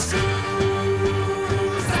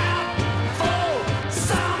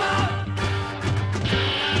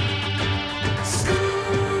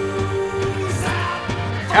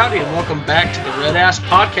howdy, and welcome back to the Red Ass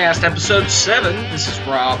Podcast, Episode 7. This is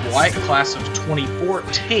Rob White, class of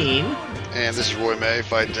 2014. And this is Roy May,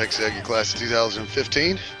 Fighting Texas Aggie, class of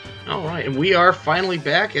 2015. All right, and we are finally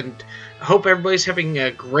back, and I hope everybody's having a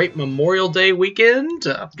great Memorial Day weekend.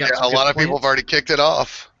 A lot of people have already kicked it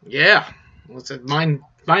off. Yeah, mine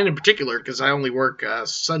in particular, because I only work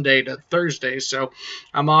Sunday to Thursday, so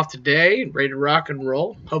I'm off today, ready to rock and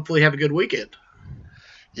roll. Hopefully have a good weekend.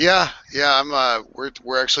 Yeah.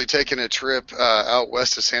 We're actually taking a trip out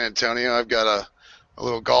west of San Antonio. I've got a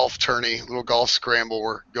little golf tourney, a little golf scramble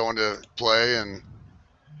we're going to play and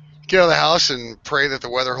get out of the house and pray that the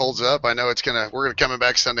weather holds up. I know we're gonna coming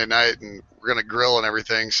back Sunday night and we're gonna grill and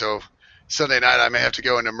everything. So Sunday night I may have to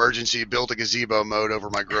go in emergency build a gazebo mode over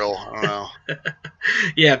my grill. I don't know.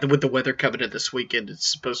 Yeah, with the weather coming in this weekend, it's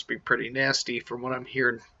supposed to be pretty nasty from what I'm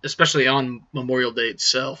hearing, especially on Memorial Day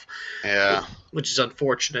itself. Yeah. Which is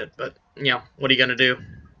unfortunate, but, what are you going to do?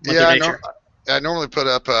 Mother Nature. I normally put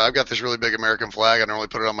up, I've got this really big American flag. I normally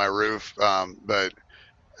put it on my roof, but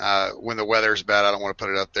when the weather's bad, I don't want to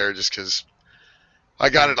put it up there just because I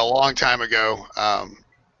got it a long time ago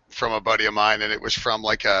from a buddy of mine, and it was from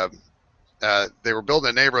they were building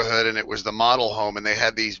a neighborhood, and it was the model home, and they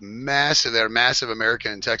had these massive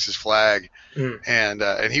American and Texas flag,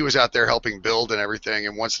 and he was out there helping build and everything.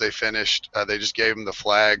 And once they finished, they just gave him the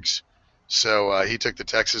flags. So he took the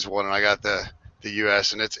Texas one, and I got the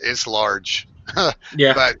U.S. and it's large.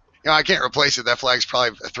 Yeah, but I can't replace it. That flag's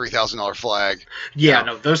probably a $3,000 flag. Yeah,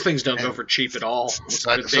 no, those things don't go for cheap at all.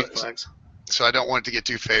 Big flags. So I don't want it to get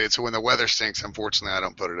too faded. So when the weather stinks, unfortunately, I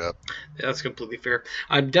don't put it up. Yeah, that's completely fair.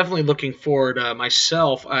 I'm definitely looking forward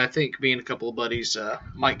myself. I think me and a couple of buddies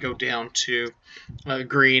might go down to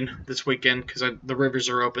Green this weekend because the rivers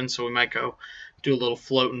are open, so we might go do a little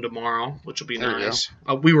floating tomorrow, which will be nice.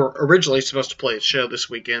 We were originally supposed to play a show this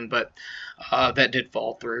weekend, but that did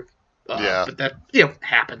fall through. But that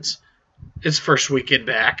happens. It's first weekend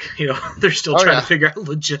back. They're still trying to figure out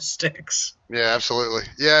logistics. Yeah, absolutely.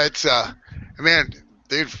 Yeah, it's man,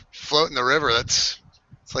 dude, floating the river. It's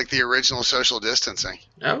like the original social distancing.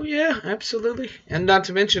 Oh yeah, absolutely. And not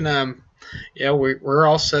to mention, we're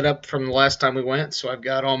all set up from the last time we went. So I've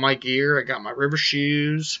got all my gear. I got my river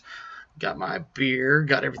shoes, got my beer,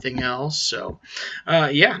 got everything else. So,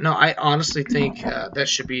 I honestly think that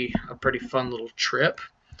should be a pretty fun little trip.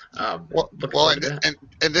 And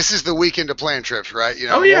this is the weekend of plan trips, right?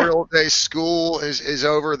 Memorial Day, school is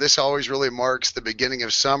over. This always really marks the beginning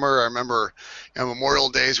of summer. I remember Memorial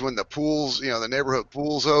Days when the pools, the neighborhood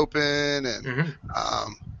pools open, and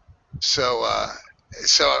so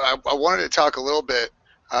I wanted to talk a little bit.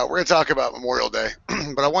 We're going to talk about Memorial Day,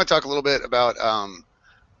 but I want to talk a little bit about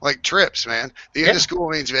trips, man. The end of school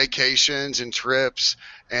means vacations and trips,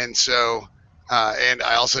 and so and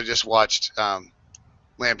I also just watched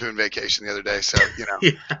Lampoon Vacation the other day, so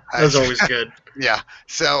that was always good. Yeah.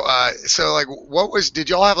 So did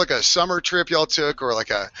y'all have a summer trip y'all took, or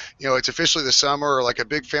it's officially the summer, or a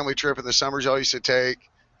big family trip in the summers y'all used to take?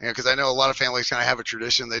 Because I know a lot of families kind of have a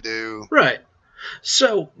tradition they do. Right.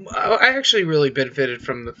 So I actually really benefited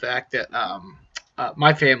from the fact that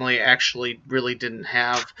my family actually really didn't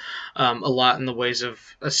have a lot in the ways of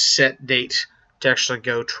a set date to actually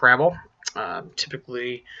go travel.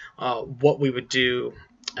 Typically, what we would do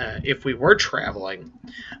if we were traveling,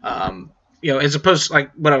 as opposed to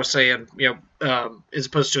what I was saying, as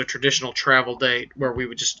opposed to a traditional travel date where we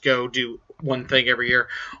would just go do one thing every year.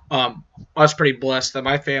 I was pretty blessed that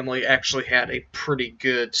my family actually had a pretty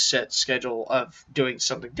good set schedule of doing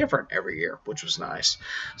something different every year, which was nice.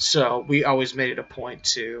 So we always made it a point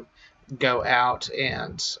to go out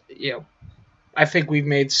and, I think we've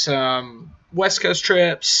made some West Coast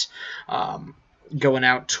trips, going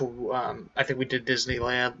out to, I think we did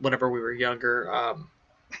Disneyland whenever we were younger.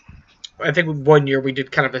 I think one year we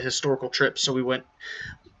did kind of a historical trip, so we went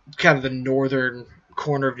kind of the northern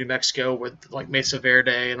corner of New Mexico with Mesa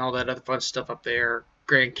Verde and all that other fun stuff up there,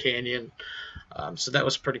 Grand Canyon. So that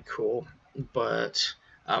was pretty cool. But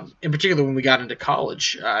in particular, when we got into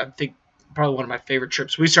college, I think probably one of my favorite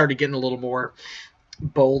trips, we started getting a little more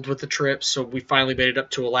bold with the trips, so we finally made it up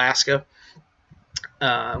to Alaska.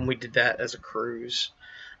 And we did that as a cruise,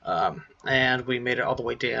 and we made it all the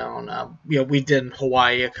way down. We did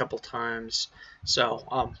Hawaii a couple times.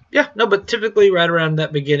 So, but typically right around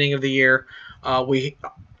that beginning of the year, we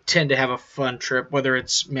tend to have a fun trip, whether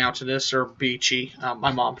it's mountainous or beachy.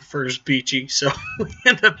 My mom prefers beachy, so we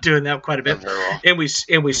end up doing that quite a bit. And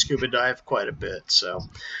we scuba dive quite a bit. So,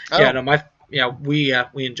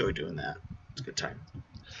 we enjoy doing that. It's a good time.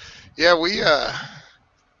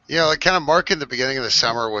 Yeah, kind of marking the beginning of the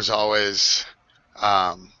summer was always,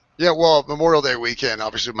 Yeah, well, Memorial Day weekend,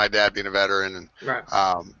 obviously my dad being a veteran, and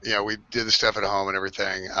right. we did the stuff at home and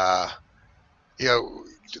everything. You know,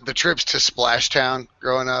 the trips to Splashtown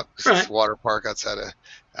growing up, Right. it's a water park outside of,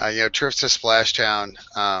 trips to Splashtown.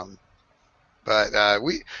 But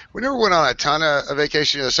we never went on a ton of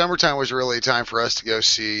vacation. Summertime was really a time for us to go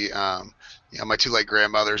see. My two late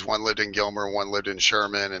grandmothers. One lived in Gilmer, one lived in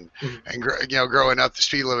Sherman, and growing up, the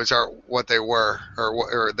speed limits aren't what they were,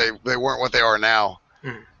 or they weren't what they are now.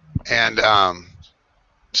 Mm-hmm. And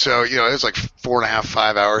so it was like 4.5,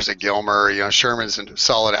 5 hours at Gilmer. Sherman's a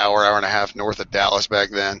solid hour and a half north of Dallas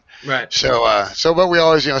back then. Right. But we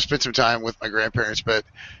always spent some time with my grandparents. But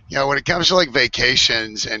when it comes to like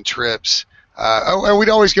vacations and trips. And we'd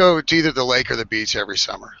always go to either the lake or the beach every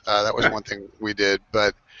summer. That was one thing we did.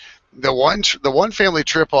 But the one family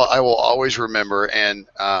trip I will always remember, and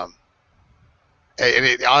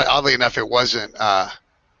oddly enough, it wasn't a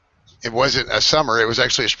summer. It was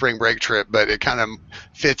actually a spring break trip, but it kind of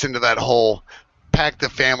fits into that whole pack the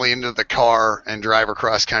family into the car and drive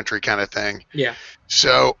across country kind of thing. Yeah.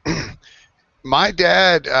 So. My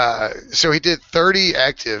dad, so he did 30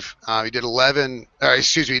 active. He did 11.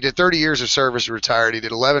 He did 30 years of service, retired. He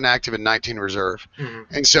did 11 active and 19 reserve.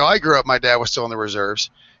 Mm-hmm. And so I grew up. My dad was still in the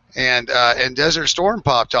reserves, and Desert Storm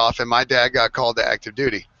popped off, and my dad got called to active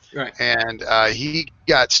duty. Right. And he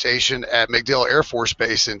got stationed at MacDill Air Force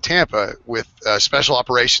Base in Tampa with Special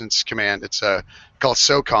Operations Command. It's called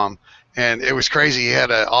SOCOM. And it was crazy. He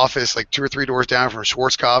had an office like 2 or 3 doors down from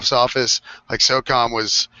Schwarzkopf's office. Like SOCOM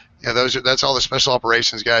was. That's all the special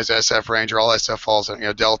operations guys, SF Ranger, all that stuff falls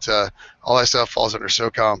under, Delta, all that stuff falls under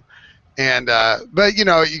SOCOM. And, but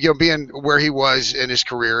being where he was in his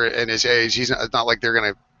career and his age, it's not like they're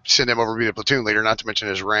going to send him over to be a platoon leader, not to mention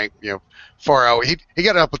his rank, far out. He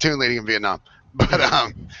got a platoon leading in Vietnam,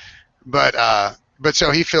 but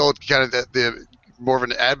so he filled kind of the more of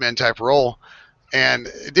an admin type role. And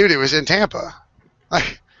dude, it was in Tampa,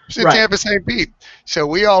 Tampa, St. Pete. So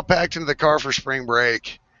we all packed into the car for spring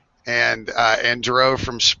break. And drove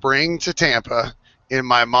from Spring to Tampa in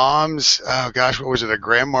my mom's, what was it, a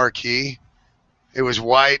Grand Marquis? It was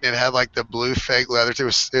white and it had like the blue fake leather. It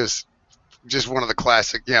was just one of the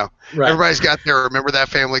classic, Right. Everybody's got their, remember that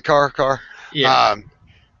family car? Yeah.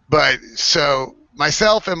 But so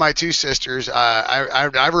myself and my two sisters,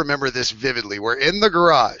 I remember this vividly. We're in the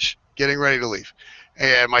garage getting ready to leave.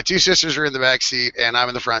 And my two sisters are in the back seat and I'm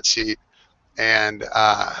in the front seat. And,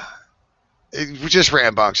 we just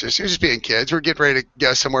rambunctious. It was just being kids. We're getting ready to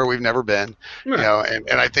go somewhere we've never been, right.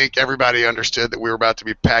 And I think everybody understood that we were about to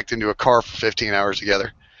be packed into a car for 15 hours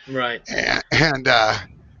together. Right. And I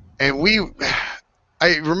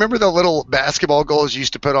remember the little basketball goals you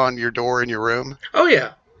used to put on your door in your room. Oh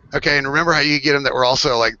yeah. Okay, and remember how you get them that were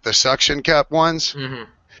also like the suction cup ones?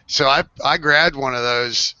 Mm-hmm. So I grabbed one of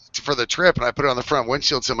those for the trip and I put it on the front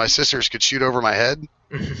windshield so my sisters could shoot over my head.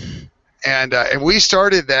 And we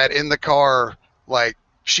started that in the car, like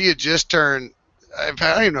she had just turned, in fact,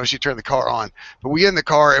 I don't even know if she turned the car on, but we in the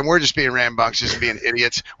car and we're just being rambunctious and being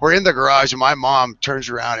idiots. We're in the garage and my mom turns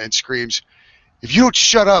around and screams, "If you don't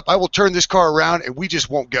shut up, I will turn this car around and we just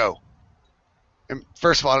won't go." And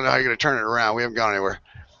first of all, I don't know how you're going to turn it around. We haven't gone anywhere.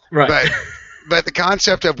 Right. But the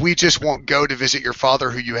concept of we just won't go to visit your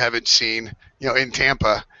father who you haven't seen, in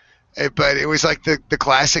Tampa. But it was like the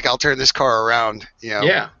classic, I'll turn this car around,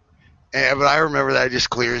 Yeah. But I remember that just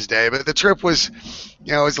clear as day. But the trip was,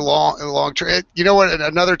 it was a long trip. You know what?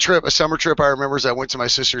 Another trip, a summer trip I remember is I went to my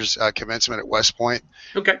sister's commencement at West Point.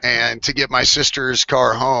 Okay. And to get my sister's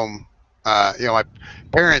car home, my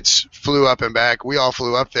parents flew up and back. We all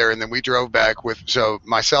flew up there, and then we drove back so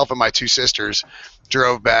myself and my two sisters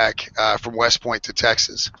drove back from West Point to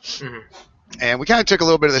Texas. Mm-hmm. And we kind of took a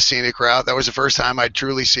little bit of the scenic route. That was the first time I'd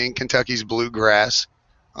truly seen Kentucky's bluegrass.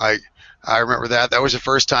 I remember that. That was the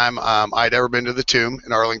first time I'd ever been to the Tomb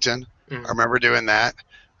in Arlington. Mm-hmm. I remember doing that.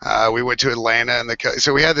 We went to Atlanta, and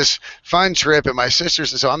so we had this fun trip. And my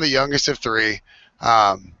sisters, so I'm the youngest of three.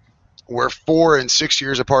 We're 4 and 6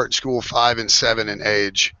 years apart in school, 5 and 7 in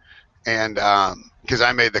age, and because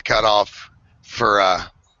I made the cutoff for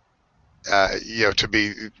to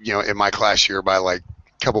be in my class year by like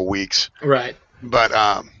a couple weeks. Right. But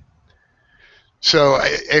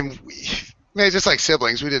just like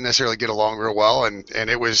siblings, we didn't necessarily get along real well, and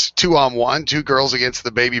it was 2-on-1, 2 girls against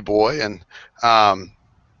the baby boy, but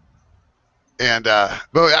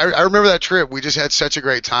I remember that trip. We just had such a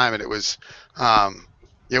great time, and it was,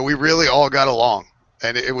 we really all got along,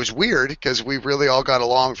 and it was weird because we really all got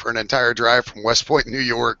along for an entire drive from West Point, New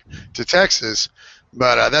York, to Texas.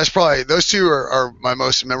 But that's probably those two are my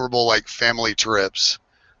most memorable like family trips.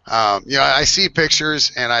 I see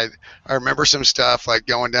pictures and I remember some stuff like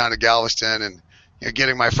going down to Galveston and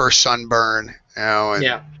getting my first sunburn,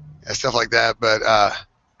 and stuff like that. But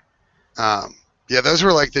those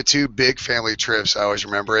were like the two big family trips I always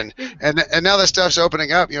remember. And now that stuff's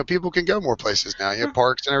opening up, people can go more places now.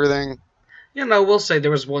 Parks and everything. I will say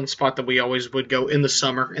there was one spot that we always would go in the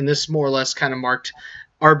summer, and this more or less kind of marked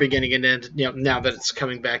our beginning and end, now that it's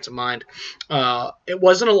coming back to mind. It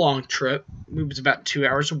wasn't a long trip. It was about 2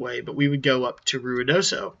 hours away, but we would go up to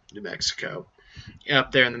Ruidoso, New Mexico,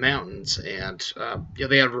 up there in the mountains. And,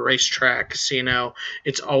 they have a racetrack, casino.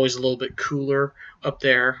 It's always a little bit cooler up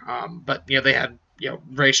there. But, they had,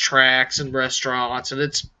 racetracks and restaurants, and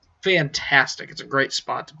it's fantastic. It's a great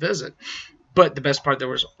spot to visit. But the best part, there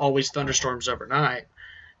was always thunderstorms overnight,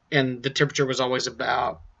 and the temperature was always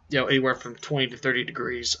about anywhere from 20 to 30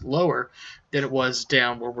 degrees lower than it was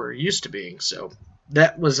down where we're used to being. So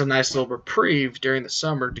that was a nice little reprieve during the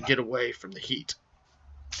summer to get away from the heat.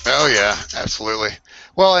 Oh yeah, absolutely.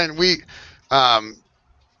 Well, and we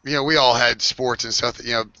all had sports and stuff.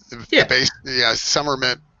 Summer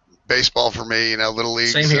meant baseball for me. Little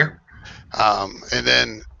leagues. Same here. And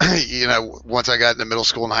then once I got into middle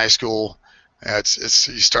school and high school, it's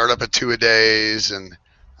you start up at 2-a-days and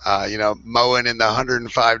mowing in the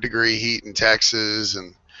 105 degree heat in Texas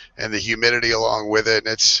and the humidity along with it.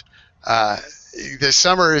 And it's the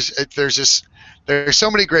summer there's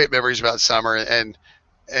so many great memories about summer, and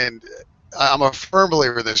I'm a firm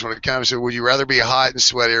believer in this when it comes to, would you rather be hot and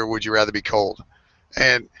sweaty or would you rather be cold?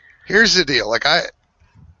 And here's the deal.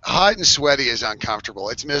 Hot and sweaty is uncomfortable.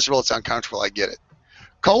 It's miserable. It's uncomfortable. I get it.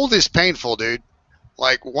 Cold is painful, dude.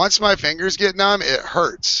 Once my fingers get numb, it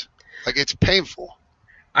hurts. It's painful.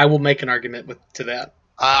 I will make an argument to that.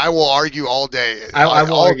 I will argue all day. I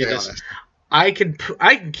will argue this. I can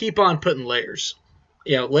keep on putting layers.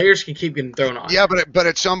 Layers can keep getting thrown on. Yeah, but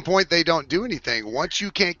at some point they don't do anything. Once you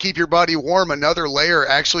can't keep your body warm, another layer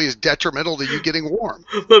actually is detrimental to you getting warm.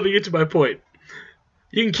 Let me get to my point.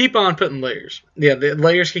 You can keep on putting layers. Yeah, the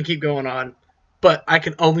layers can keep going on, but I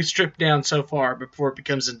can only strip down so far before it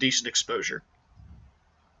becomes indecent exposure.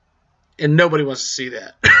 And nobody wants to see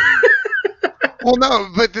that. Well, no,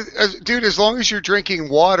 but dude, as long as you're drinking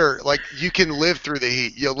water, you can live through the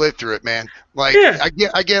heat. You'll live through it, man. I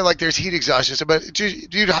get there's heat exhaustion, but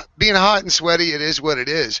dude, being hot and sweaty, it is what it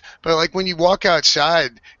is. But when you walk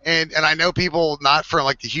outside, and I know people not from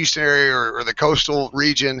the Houston area or the coastal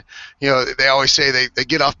region, they always say they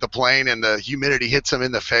get off the plane and the humidity hits them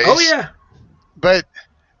in the face. Oh yeah. But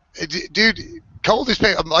dude, cold is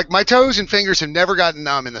pain. My toes and fingers have never gotten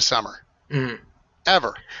numb in the summer. Mm.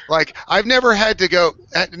 Ever. I've never had to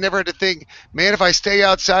think, man, if I stay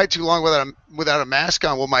outside too long without a mask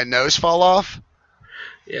on, will my nose fall off?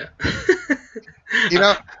 Yeah.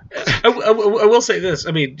 I will say this.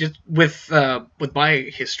 I mean, just with my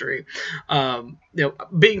history,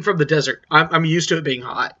 being from the desert, I'm used to it being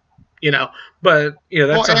hot. But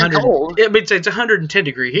that's 100. It's 110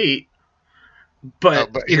 degree heat. But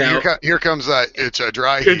here comes that. It's a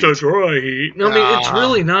dry heat. It's a dry heat. I mean, it's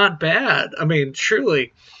really not bad. I mean,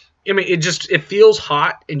 truly. I mean, it feels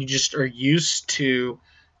hot, and you just are used to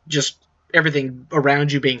just everything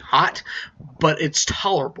around you being hot, but it's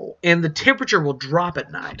tolerable, and the temperature will drop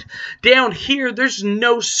at night. Down here, there's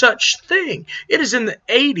no such thing. It is in the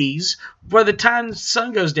 80s by the time the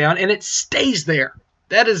sun goes down, and it stays there.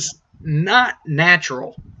 That is not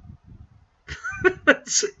natural.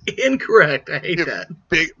 That's incorrect. I hate that.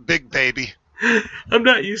 Big baby. I'm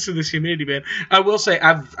not used to this humidity, man. I will say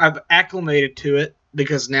I've acclimated to it,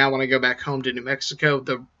 because now when I go back home to New Mexico,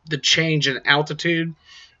 the change in altitude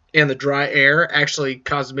and the dry air actually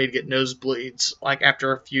causes me to get nosebleeds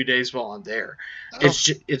after a few days while I'm there. Oh.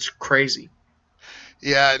 It's crazy.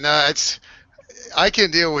 Yeah, no, I can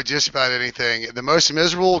deal with just about anything. The most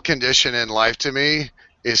miserable condition in life to me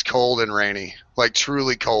is cold and rainy,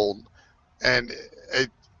 truly cold. And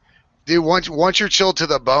dude, once you're chilled to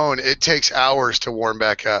the bone, it takes hours to warm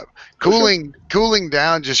back up. Cooling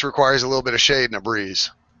down just requires a little bit of shade and a breeze.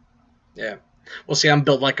 Yeah. Well, see, I'm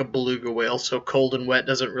built like a beluga whale, so cold and wet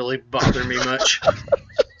doesn't really bother me much.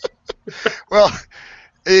 Well,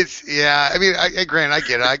 I mean, granted, I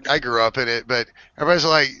get it. I grew up in it, but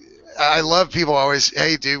everybody's I love people always,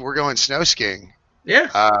 hey, dude, we're going snow skiing.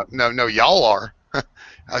 Yeah. No, y'all are.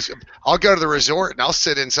 I'll go to the resort and I'll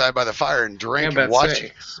sit inside by the fire and drink and watch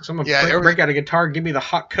it. Someone break out a guitar and give me the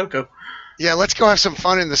hot cocoa. Yeah, let's go have some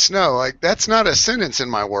fun in the snow. That's not a sentence in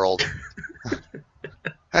my world.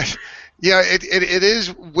 Yeah, it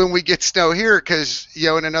is when we get snow here, because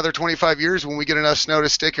in another 25 years, when we get enough snow to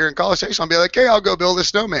stick here in College Station, I'll be like, hey, I'll go build a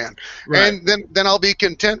snowman, right. and then I'll be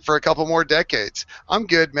content for a couple more decades. I'm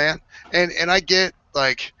good, man. And I get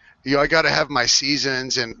like, I got to have my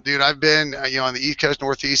seasons, and dude, I've been on the East Coast,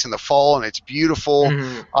 Northeast in the fall, and it's beautiful.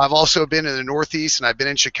 Mm-hmm. I've also been in the Northeast, and I've been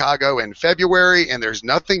in Chicago in February, and there's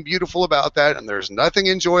nothing beautiful about that, and there's nothing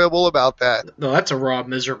enjoyable about that. No, that's a raw,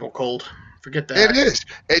 miserable cold. Forget that. It is.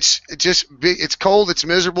 It's cold. It's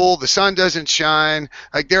miserable. The sun doesn't shine.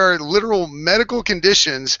 Like, there are literal medical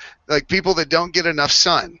conditions, like people that don't get enough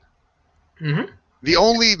sun. Mm-hmm. The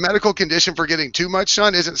only medical condition for getting too much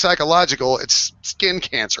sun isn't psychological. It's skin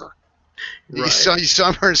cancer. Right. You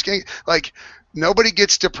sunburn skin. Like, nobody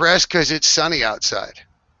gets depressed because it's sunny outside.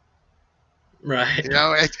 Right.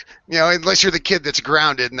 Unless you're the kid that's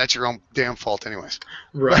grounded, and that's your own damn fault, anyways.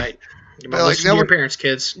 Right. Your parents'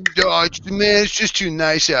 kids. Man, it's just too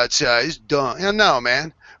nice outside. It's dumb. Hell no,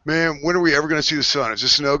 man. Man, when are we ever going to see the sun? Is the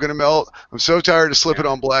snow going to melt? I'm so tired of slipping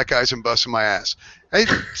on black ice and busting my ass. I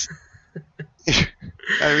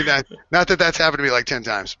mean, not that that's happened to me like 10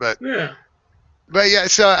 times, but yeah. But yeah,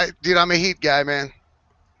 so dude, I'm a heat guy, man.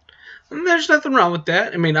 And there's nothing wrong with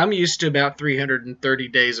that. I mean, I'm used to about 330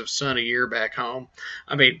 days of sun a year back home.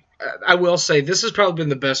 I mean, I will say this has probably been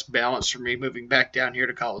the best balance for me moving back down here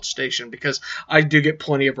to College Station, because I do get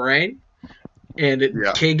plenty of rain, and it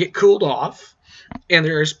can get cooled off, and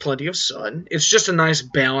there is plenty of sun. It's just a nice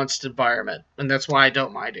balanced environment, and that's why I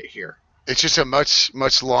don't mind it here. It's just a much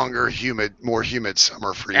longer, more humid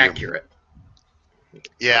summer for you. Accurate.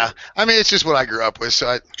 Yeah, I mean, it's just what I grew up with,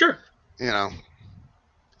 so sure.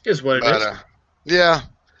 Is what it is. Yeah,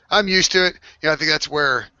 I'm used to it. I think that's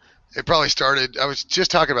where it probably started. I was just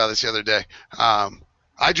talking about this the other day.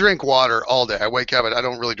 I drink water all day. I wake up and I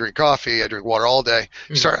don't really drink coffee. I drink water all day.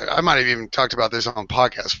 Mm-hmm. I might have even talked about this on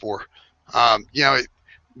podcast before.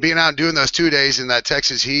 Being out and doing those 2 days in that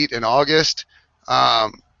Texas heat in August,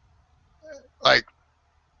 like,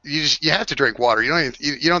 you have to drink water. You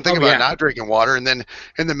don't think about not drinking water. And then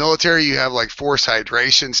in the military, you have like forced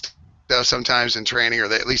hydration stuff sometimes in training, or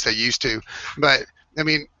at least they used to. But I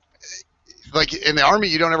mean, like in the Army,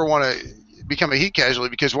 you don't ever want to become a heat casualty,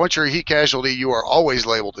 because once you're a heat casualty, you are always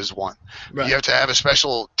labeled as one. Right. You have to have a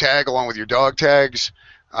special tag along with your dog tags.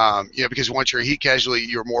 Because once you're a heat casualty,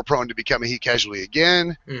 you're more prone to become a heat casualty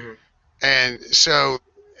again. Mm-hmm. And so,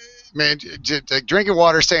 man, like drinking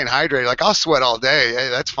water, staying hydrated. Like, I'll sweat all day. Hey,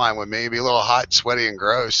 that's fine with me. Be a little hot, sweaty, and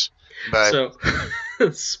gross. But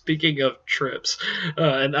so, speaking of trips,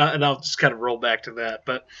 and I'll just kind of roll back to that.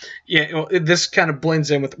 But yeah, this kind of blends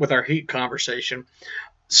in with our heat conversation.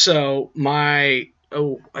 So I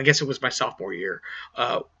guess it was my sophomore year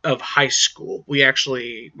of high school.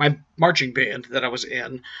 My marching band that I was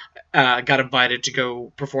in got invited to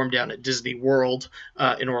go perform down at Disney World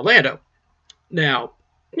in Orlando. Now,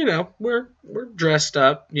 we're dressed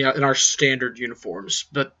up, in our standard uniforms.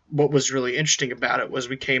 But what was really interesting about it was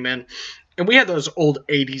we came in, and we had those old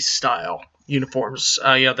 80s style uniforms.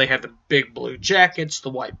 They had the big blue jackets, the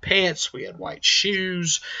white pants. We had white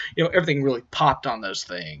shoes. Everything really popped on those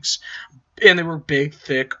things. And they were big,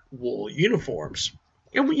 thick wool uniforms.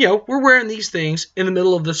 And we're wearing these things in the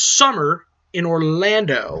middle of the summer in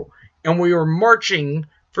Orlando, and we were marching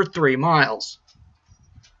for 3 miles.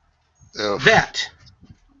 Ugh. That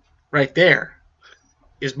right there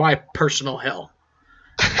is my personal hell.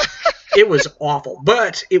 It was awful,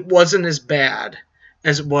 but it wasn't as bad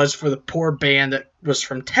as it was for the poor band that was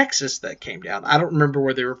from Texas that came down. I don't remember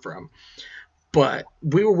where they were from, but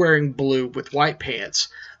we were wearing blue with white pants.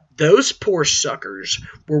 Those poor suckers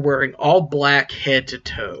were wearing all black head to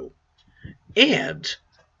toe, and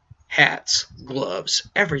hats, gloves,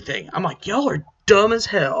 everything. I'm like, y'all are dumb as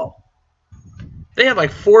hell. They had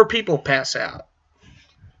like 4 people pass out.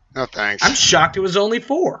 No thanks. I'm shocked it was only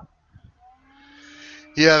 4.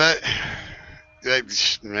 Yeah,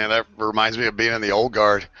 that reminds me of being in the old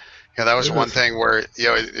guard. Yeah, that was one thing where,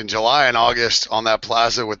 in July and August on that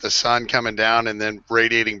plaza with the sun coming down and then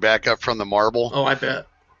radiating back up from the marble. Oh, I bet.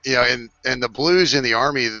 And the blues in the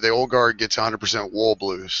Army, the old guard gets 100% wool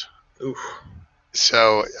blues. Oof.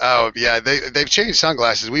 So, they've changed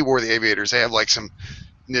sunglasses. We wore the aviators. They have like some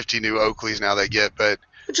nifty new Oakleys now they get, but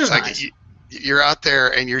it's just like nice. You're out there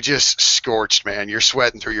and you're just scorched, man. You're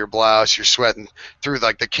sweating through your blouse. You're sweating through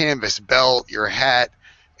like the canvas belt, your hat,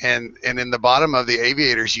 and in the bottom of the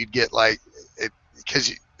aviators, you'd get like it,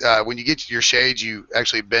 because when you get your shades, you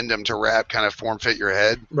actually bend them to wrap, kind of form fit your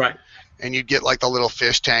head. Right. And you'd get like the little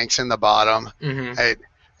fish tanks in the bottom. Mm-hmm.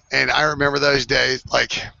 And I remember those days,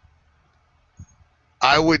 like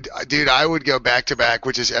I would go back to back,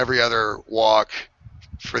 which is every other walk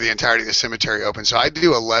for the entirety of the cemetery open. So I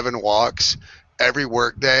do 11 walks every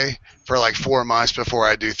work day for like 4 months before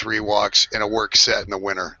I do 3 walks in a work set in the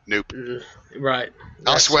winter. Nope. Right.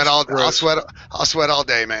 I'll sweat all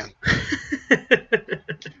day, man.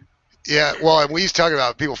 Yeah. Well, and we used to talk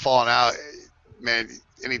about people falling out, man.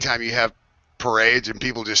 Anytime you have parades and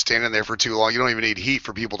people just standing there for too long, you don't even need heat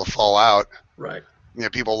for people to fall out. Right. You know,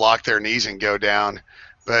 people lock their knees and go down.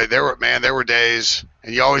 But there were days,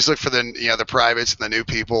 and you always look for the privates and the new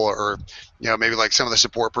people, or maybe like some of the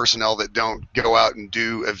support personnel that don't go out and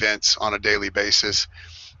do events on a daily basis.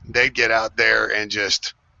 They'd get out there and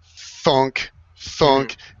just thunk,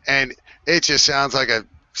 and it just sounds like a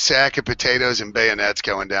sack of potatoes and bayonets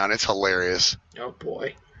going down. It's hilarious. Oh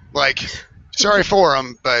boy! Like, sorry for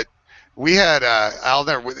them, but we had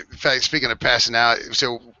in fact, speaking of passing out,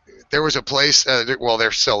 so. There was a place,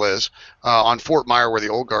 there still is, on Fort Myer where the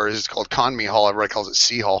old guard is. It's called Conmee Hall. Everybody calls it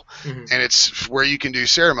Sea Hall, and it's where you can do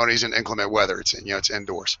ceremonies in inclement weather. It's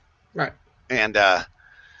indoors. Right. And it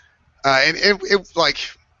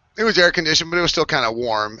was air conditioned, but it was still kind of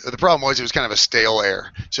warm. The problem was it was kind of a stale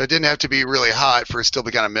air, so it didn't have to be really hot for it still to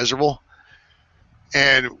be kind of miserable.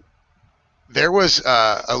 And there was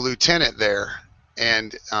a lieutenant there,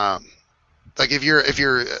 and like if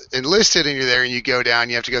you're enlisted and you're there and you go down,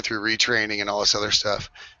 you have to go through retraining and all this other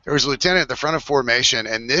stuff. There was a lieutenant at the front of formation,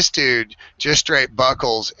 and this dude just straight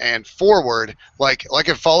buckles and forward like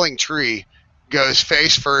a falling tree, goes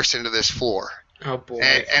face first into this floor. Oh boy!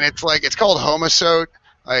 And it's called homosote.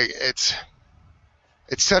 Like it's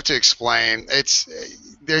tough to explain.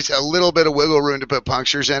 There's a little bit of wiggle room to put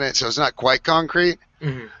punctures in it, so it's not quite concrete.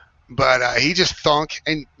 Mm-hmm. But he just thunk,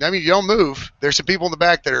 and I mean you don't move. There's some people in the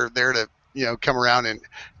back that are there to come around,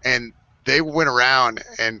 and they went around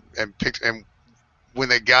and picked, and when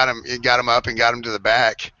they got him up and got him to the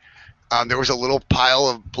back, there was a little pile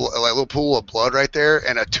of a little pool of blood right there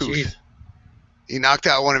and a tooth. Jeez. He knocked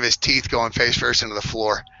out one of his teeth going face first into the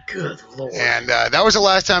floor. Good Lord. And that was the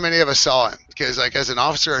last time any of us saw him, because like as an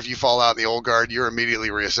officer, if you fall out in the old guard, you're immediately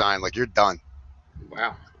reassigned. Like you're done.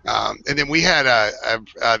 Wow. And then we had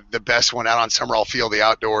the best one out on Summerall Field, the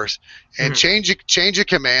outdoors. And change of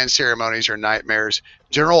command ceremonies are nightmares.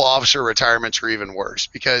 General officer retirements are even worse,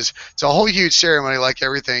 because it's a whole huge ceremony. Like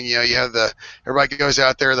everything, you have everybody goes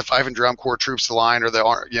out there, the Fife and Drum Corps troops the line, or the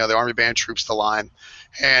Army Band troops the line,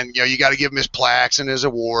 and you got to give him his plaques and his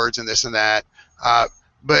awards and this and that.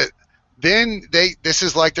 But then this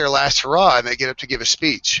is like their last hurrah, and they get up to give a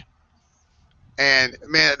speech. And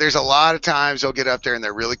man, there's a lot of times they'll get up there and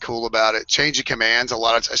they're really cool about it. Change of commands,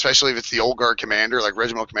 especially if it's the old guard commander, like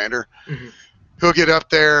regimental commander, who'll get up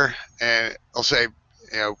there and they'll say,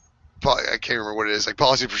 I can't remember what it is, like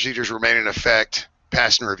policy procedures remain in effect,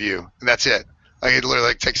 pass and review, and that's it. Like it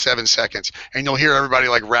literally takes 7 seconds, and you'll hear everybody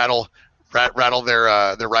like rattle their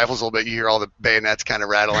rifles a little bit. You hear all the bayonets kind of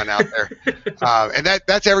rattling out there, and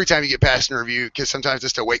that's every time you get past an review, because sometimes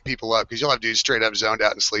it's to wake people up, because you'll have dudes straight up zoned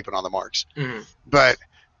out and sleeping on the marks. But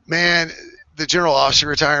man, the general officer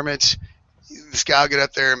retirements, this guy will get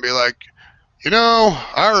up there and be like,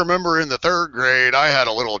 I remember in the 3rd grade I had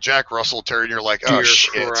a little Jack Russell Terrier, and you're like, oh, dear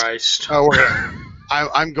shit. Christ. Oh,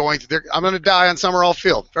 I'm going to die on Summerall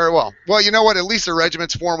Field. Very well. Well, you know what? At least the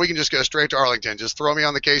regiment's formed. We can just go straight to Arlington. Just throw me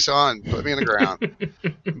on the caisson and put me in the ground.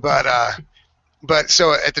 But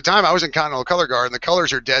so at the time I was in Continental Color Guard, and the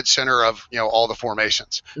colors are dead center of all the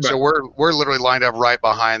formations. Right. So we're literally lined up right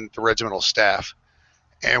behind the regimental staff,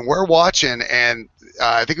 and we're watching. And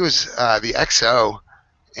I think it was the XO,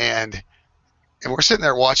 and we're sitting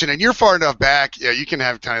there watching. And you're far enough back, you can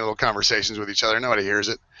have tiny little conversations with each other. Nobody hears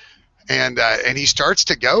it. And he starts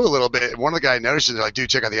to go a little bit. One of the guys notices, like, dude,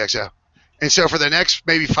 check out the XO. And so for the next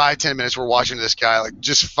maybe 5-10 minutes, we're watching this guy like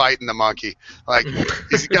just fighting the monkey. Like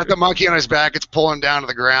he's got the monkey on his back, it's pulling down to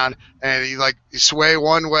the ground, and he sway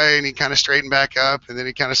one way and he kind of straighten back up, and then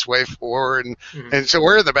he kind of sway forward, and so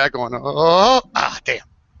we're in the back going, damn,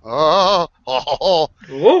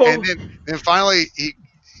 and then finally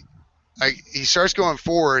he starts going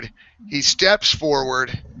forward. He steps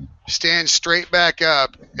forward, stands straight back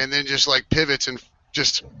up, and then just like pivots and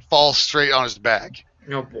just falls straight on his back.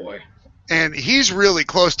 Oh boy. And he's really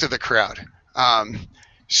close to the crowd. And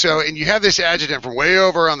you have this adjutant from way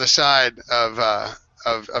over on the side of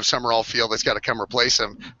Summerall Field that's got to come replace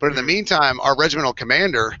him. But in the meantime, our regimental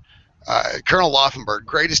commander, Colonel Laufenberg,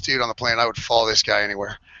 greatest dude on the planet. I would follow this guy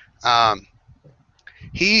anywhere.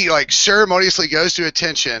 He ceremoniously goes to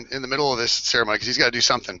attention in the middle of this ceremony because he's got to do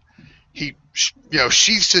something. He,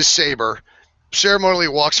 sheaths his saber, ceremonially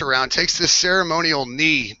walks around, takes this ceremonial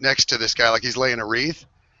knee next to this guy like he's laying a wreath,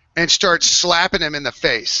 and starts slapping him in the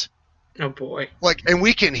face. Oh boy! Like, and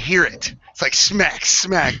we can hear it. It's like smack,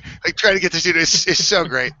 smack. Like trying to get this dude. It's so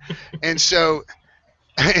great. And so,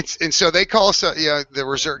 and so they call us. The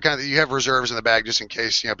reserve kind of. You have reserves in the bag just in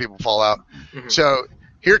case people fall out. Mm-hmm. So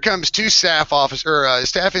here comes two staff officers, or a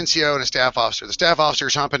staff NCO and a staff officer. The staff officer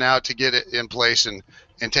is humping out to get it in place and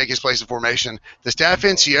take his place in formation. The staff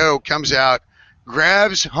NCO comes out,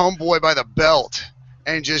 grabs homeboy by the belt,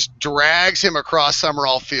 and just drags him across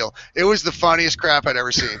Summerall Field. It was the funniest crap I'd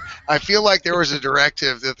ever seen. I feel like there was a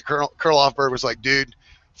directive that the Colonel Hoffberg was like, dude,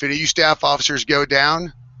 if any of you staff officers go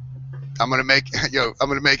down, I'm gonna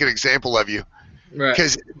make an example of you. Right.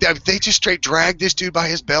 Because they just straight dragged this dude by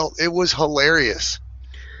his belt. It was hilarious.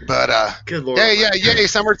 But good Lord. Yay,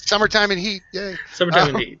 summertime and heat. Yay.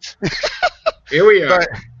 Summertime and heat. Here we are.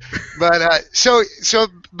 But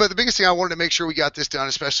the biggest thing I wanted to make sure we got this done,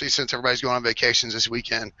 especially since everybody's going on vacations this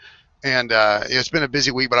weekend, and it's been a busy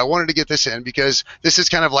week, but I wanted to get this in because this is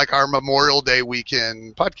kind of like our Memorial Day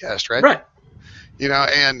weekend podcast, right? Right.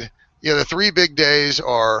 And the three big days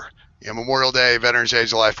are Memorial Day, Veterans Day,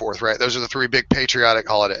 July 4th, right? Those are the three big patriotic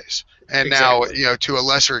holidays. And exactly. Now, to a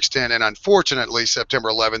lesser extent, and unfortunately, September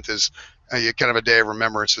 11th is kind of a day of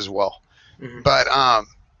remembrance as well. Mm-hmm. But I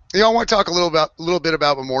want to talk a little bit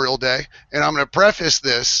about Memorial Day, and I'm going to preface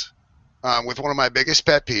this with one of my biggest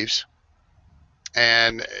pet peeves,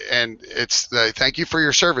 and it's the thank you for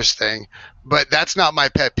your service thing. But that's not my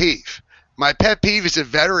pet peeve. My pet peeve is the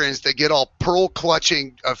veterans that get all pearl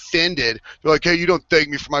clutching offended. They're like, hey, you don't thank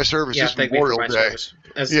me for my service. Yeah, this Memorial Day. Service.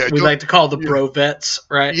 As we like to call the bro vets,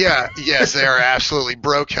 right? Yeah, yes, they are absolutely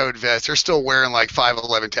bro code vets. They're still wearing like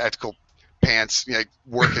 511 tactical pants,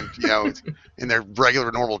 working, in their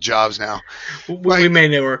regular normal jobs now. We may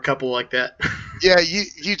know a couple like that. Yeah,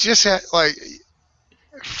 you just had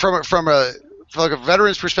from a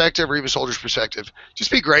veteran's perspective or even soldier's perspective,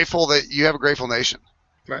 just be grateful that you have a grateful nation.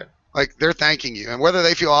 Right. Like they're thanking you, and whether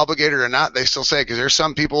they feel obligated or not, they still say, because there's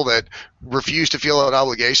some people that refuse to feel that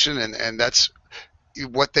obligation, and that's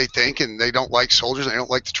what they think, and they don't like soldiers, and they don't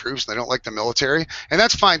like the troops, and they don't like the military, and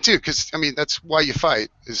that's fine too, because that's why you fight,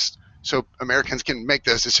 is so Americans can make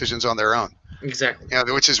those decisions on their own. Exactly.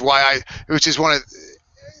 Which is one of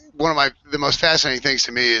the most fascinating things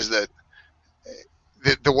to me is that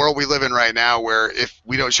the world we live in right now, where if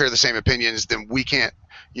we don't share the same opinions, then we can't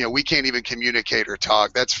even communicate or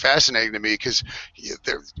talk. That's fascinating to me because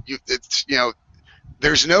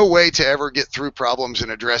there's no way to ever get through problems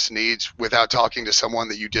and address needs without talking to someone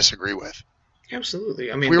that you disagree with. Absolutely.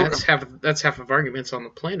 That's half of arguments on the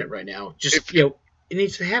planet right now. Just it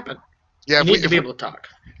needs to happen. Yeah, we need to be able to talk.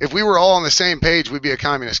 If we were all on the same page, we'd be a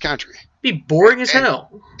communist country. It'd be boring as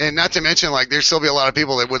hell. And not to mention, there'd still be a lot of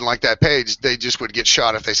people that wouldn't like that page. They just would get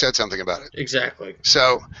shot if they said something about it. Exactly.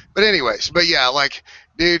 So, but anyways, yeah,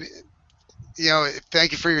 dude,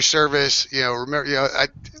 thank you for your service. Remember,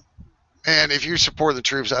 and if you support the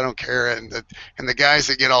troops, I don't care. And the guys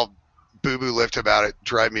that get all boo-boo lipped about it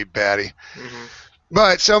drive me batty. Mm-hmm.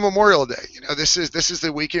 But so Memorial Day, this is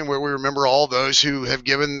the weekend where we remember all those who have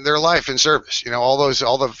given their life in service.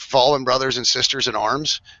 All the fallen brothers and sisters in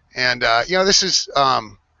arms. And this is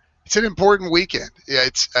it's an important weekend. Yeah,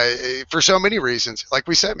 it's for so many reasons. Like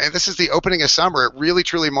we said, man, this is the opening of summer. It really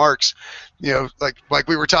truly marks, like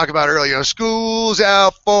we were talking about earlier. School's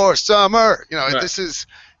out for summer. Right. This is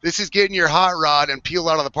getting your hot rod and peel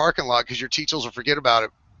out of the parking lot because your teachers will forget about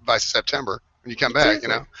it by September. When you come back,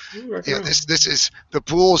 this is the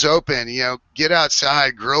pool's open. Get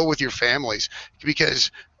outside, grill with your families,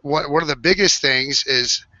 because one of the biggest things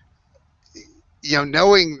is,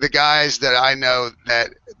 knowing the guys that I know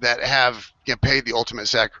that have paid the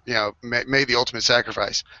ultimate made the ultimate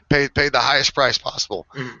sacrifice, paid the highest price possible.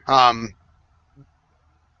 Mm-hmm.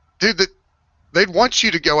 Dude, they'd want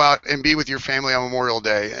you to go out and be with your family on Memorial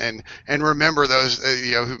Day and remember those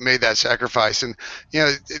who made that sacrifice. And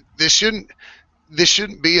this shouldn't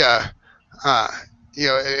be an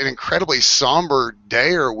incredibly somber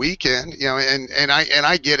day or weekend. And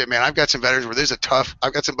I get it, man. I've got some veterans where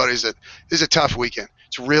I've got some buddies that this is a tough weekend.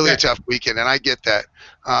 It's really a tough weekend, and I get that.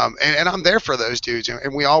 And I'm there for those dudes,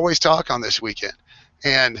 and we always talk on this weekend.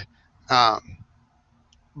 And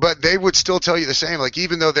but they would still tell you the same. Like,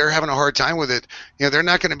 even though they're having a hard time with it, they're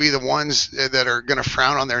not going to be the ones that are going to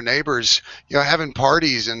frown on their neighbors, having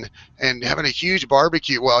parties and having a huge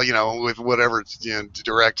barbecue. Well, with whatever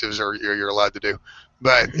directives or you're allowed to do,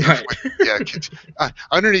 but right.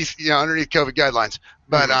 underneath COVID guidelines.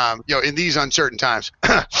 But in these uncertain times.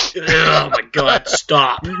 Oh my God!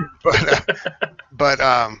 Stop. But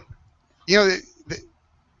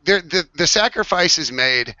the sacrifices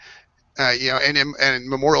made and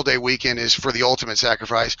Memorial Day weekend is for the ultimate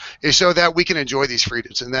sacrifice, is so that we can enjoy these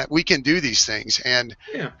freedoms and that we can do these things. And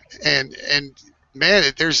man,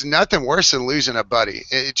 there's nothing worse than losing a buddy.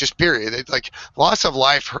 It just period. Like loss of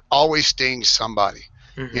life always stings somebody,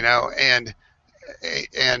 and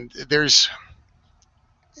there's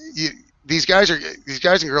these guys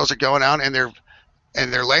and girls are going out and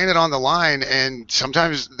they're laying it on the line, and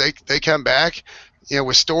sometimes they come back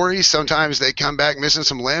with stories. Sometimes they come back missing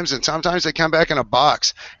some limbs, and sometimes they come back in a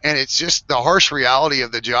box. And it's just the harsh reality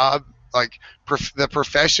of the job, like the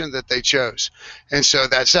profession that they chose. And so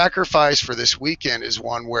that sacrifice for this weekend is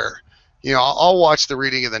one where, I'll watch the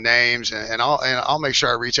reading of the names, and I'll make sure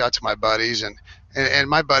I reach out to my buddies, and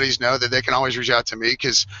my buddies know that they can always reach out to me,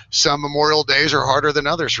 because some Memorial Days are harder than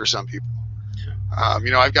others for some people.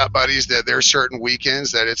 I've got buddies that there's certain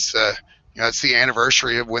weekends that it's the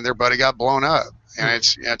anniversary of when their buddy got blown up, and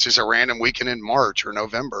it's just a random weekend in March or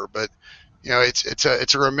November. But it's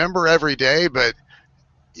a remember every day. But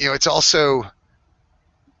it's also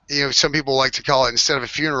some people like to call it, instead of a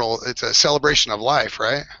funeral, it's a celebration of life,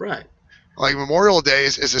 right? Right. Like Memorial Day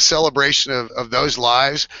is a celebration of those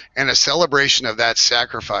lives and a celebration of that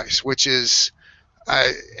sacrifice, which is.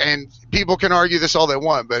 And people can argue this all they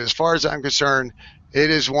want, but as far as I'm concerned, it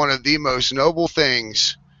is one of the most noble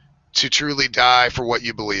things to truly die for what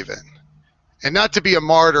you believe in. And not to be a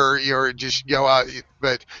martyr, or just go out,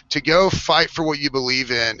 but to go fight for what you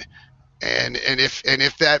believe in. And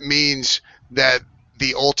if that means that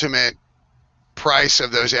the ultimate price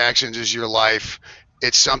of those actions is your life,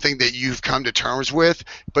 it's something that you've come to terms with,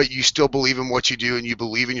 but you still believe in what you do, and you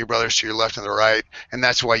believe in your brothers to your left and the right, and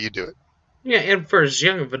that's why you do it. Yeah, and for as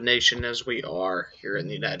young of a nation as we are here in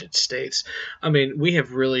the United States, I mean, we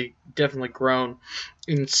have really definitely grown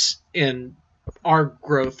in our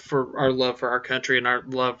growth for our love for our country and our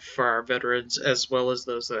love for our veterans, as well as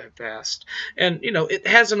those that have passed. And, it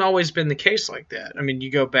hasn't always been the case like that. I mean, you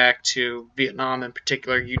go back to Vietnam in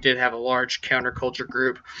particular, you did have a large counterculture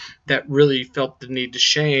group that really felt the need to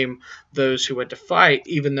shame those who went to fight,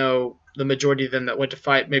 even though the majority of them that went to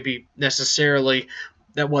fight maybe necessarily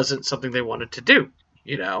that wasn't something they wanted to do,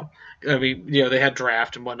 I mean, they had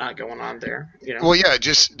draft and whatnot going on there, Well, yeah,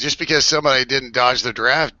 just because somebody didn't dodge the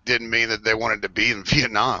draft didn't mean that they wanted to be in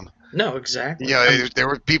Vietnam. No, exactly. There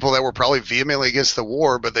were people that were probably vehemently against the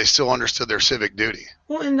war, but they still understood their civic duty.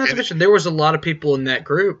 Well, and not to mention, there was a lot of people in that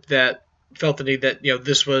group that felt the need that,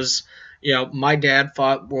 this was, my dad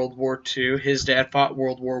fought World War II, his dad fought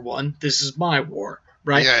World War I, this is my war,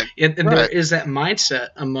 right? Yeah, and right. There is that mindset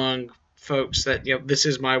among folks that this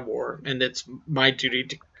is my war and it's my duty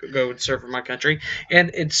to go and serve for my country,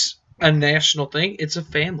 and it's a national thing, it's a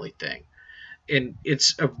family thing, and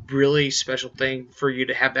it's a really special thing for you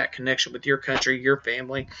to have that connection with your country, your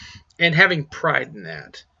family, and having pride in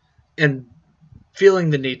that, and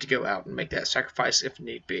feeling the need to go out and make that sacrifice if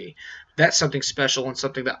need be. That's something special and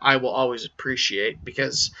something that I will always appreciate,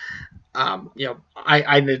 because I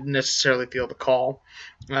didn't necessarily feel the call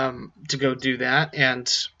to go do that,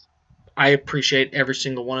 and I appreciate every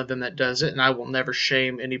single one of them that does it, and I will never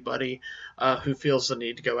shame anybody who feels the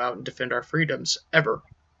need to go out and defend our freedoms ever.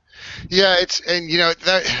 Yeah,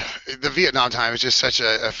 the Vietnam time is just such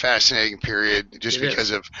a fascinating period, just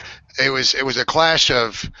because of it was a clash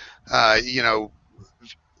of the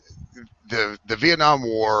Vietnam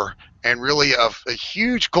War and really a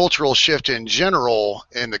huge cultural shift in general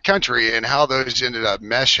in the country and how those ended up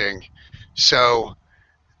meshing. So.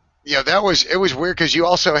 It was weird, because you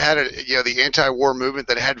also had the anti-war movement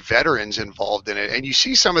that had veterans involved in it, and you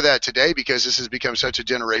see some of that today because this has become such a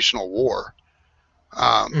generational war.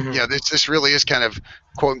 This really is kind of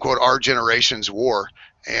quote unquote our generation's war,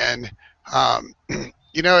 and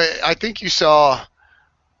I think you saw.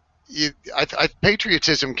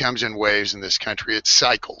 Patriotism comes in waves in this country; it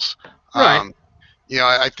cycles. Right.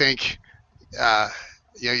 I think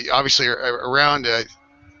obviously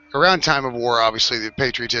around time of war, obviously the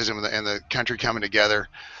patriotism and the country coming together,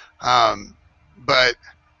 but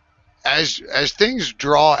as things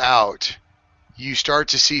draw out, you start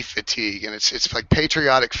to see fatigue, and it's like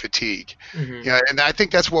patriotic fatigue. And I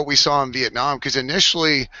think that's what we saw in Vietnam, because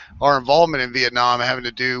initially our involvement in Vietnam having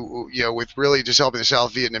to do with really just helping the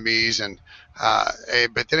South Vietnamese,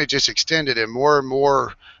 but then it just extended, and more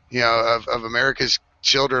of America's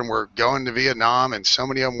children were going to Vietnam, and so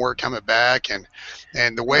many of them were coming back, and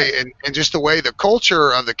the way and just the way the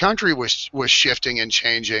culture of the country was shifting and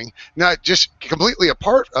changing, not just completely a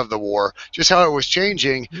part of the war, just how it was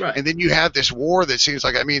changing. Right. And then you have this war that seems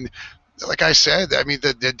like, like I said,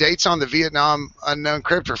 the dates on the Vietnam Unknown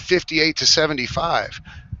Crypt are 58 to 75.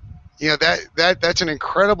 that's an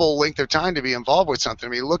incredible length of time to be involved with something.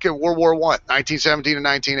 I mean, look at World War I, 1917 to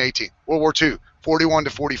 1918. World War II, 41 to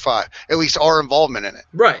 45. At least our involvement in it.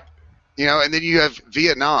 Right. And then you have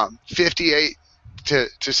Vietnam, 58 to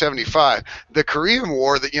 75. The Korean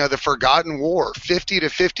War, the forgotten war, 50 to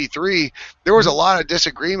 53. There was a lot of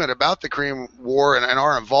disagreement about the Korean War and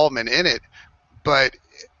our involvement in it, but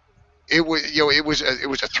it was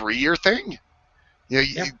a 3-year thing.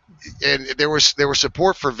 And there was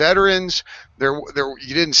support for veterans. There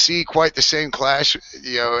you didn't see quite the same clash,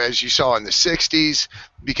 as you saw in the 60s,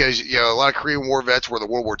 because a lot of Korean War vets were the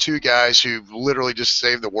World War II guys who literally just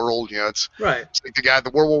saved the world. It's right. It's like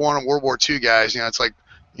the World War I and World War II guys. It's like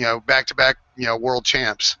back to back world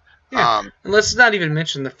champs. Yeah. And let's not even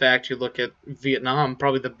mention the fact you look at Vietnam.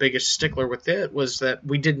 Probably the biggest stickler with it was that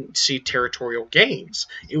we didn't see territorial gains.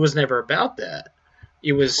 It was never about that.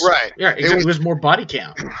 It was right. Yeah, exactly. It was more body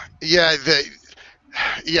count. Yeah,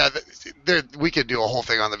 we could do a whole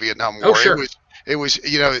thing on the Vietnam War. Oh, sure. It was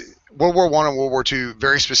World War I and World War II,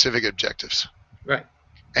 very specific objectives. Right.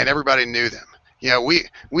 And everybody knew them.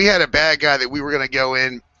 We had a bad guy that we were going to go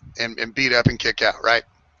in and beat up and kick out, right?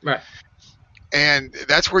 Right. And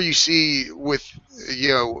that's where you see with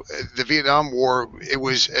the Vietnam War, it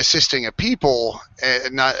was assisting a people,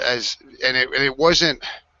 and it wasn't.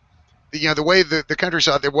 The way the country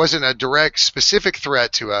saw it, there wasn't a direct, specific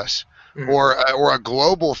threat to us, or a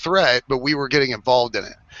global threat, but we were getting involved in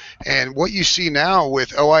it. And what you see now with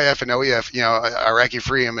OIF and OEF, Iraqi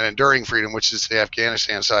freedom and enduring freedom, which is the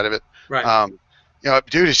Afghanistan side of it, right?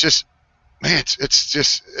 Dude, it's just, man,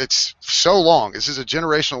 it's so long. This is a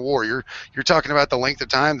generational war. You're talking about the length of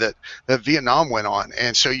time that Vietnam went on,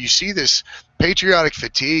 and so you see this patriotic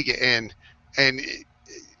fatigue and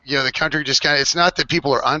the country just kind of, it's not that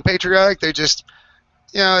people are unpatriotic. They just,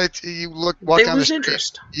 you walk they down lose the street,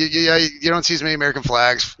 interest. You don't see as many American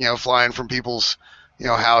flags, flying from people's,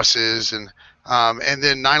 houses. And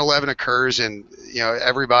then 9/11 occurs, and,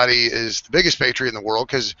 everybody is the biggest patriot in the world,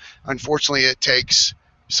 because unfortunately it takes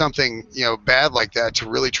something, bad like that to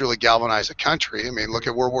really, truly galvanize a country. I mean, look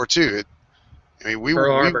at World War II. We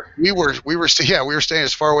were staying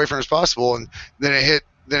as far away from it as possible, and then it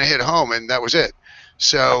hit home, and that was it.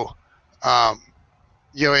 So, and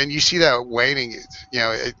you see that waning,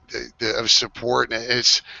 of support, and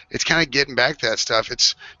it's kind of getting back to that stuff.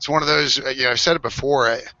 It's one of those, I've said it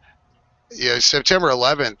before. September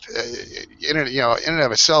 11th, in and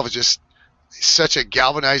of itself, is just such a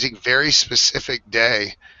galvanizing, very specific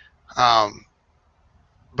day.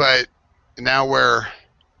 But now we're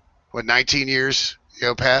 19 years,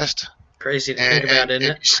 past. Crazy to think about,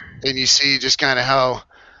 isn't it? And you see just kind of how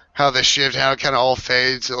the shift, how it kind of all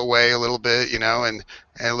fades away a little bit, and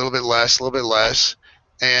a little bit less.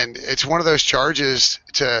 And it's one of those charges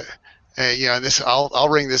to, and this, I'll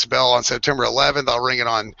ring this bell on September 11th. I'll ring it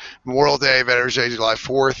on Memorial Day, Veterans Day, July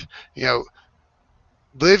 4th.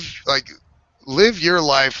 Live your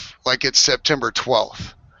life like it's September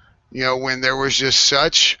 12th, when there was just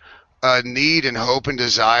such a need and hope and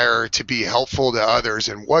desire to be helpful to others,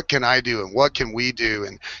 and what can I do and what can we do?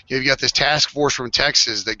 And you've got this task force from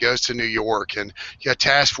Texas that goes to New York, and you got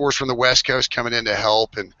task force from the West Coast coming in to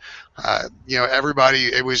help, and everybody,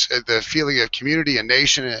 it was the feeling of community and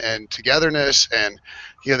nation and togetherness, and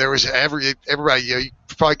there was everybody, you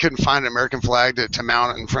probably couldn't find an American flag to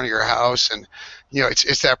mount in front of your house, and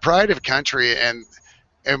it's that pride of country, and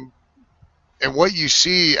what you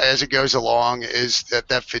see as it goes along is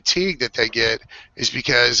that fatigue that they get is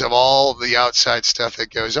because of all the outside stuff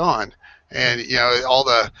that goes on, and all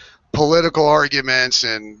the political arguments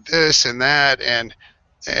and this and that, and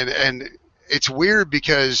it's weird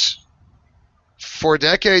because for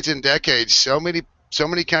decades and decades, so many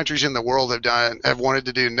countries in the world have wanted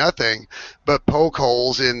to do nothing but poke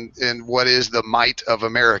holes in what is the might of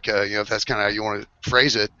America, if that's kind of how you want to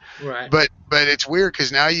phrase it. Right. But it's weird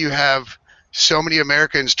because now you have so many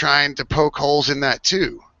Americans trying to poke holes in that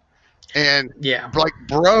too. And like,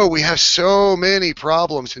 bro, we have so many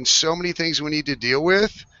problems and so many things we need to deal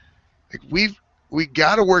with. Like, we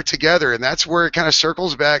got to work together, and that's where it kind of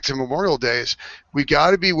circles back to Memorial Days. We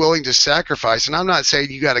got to be willing to sacrifice. And I'm not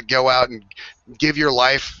saying you got to go out and give your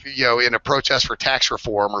life, in a protest for tax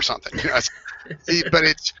reform or something. But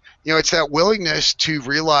it's that willingness to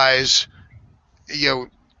realize, the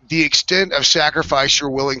extent of sacrifice you're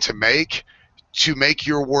willing to make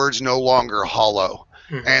your words no longer hollow.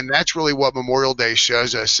 Mm-hmm. And that's really what Memorial Day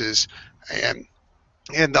shows us is, and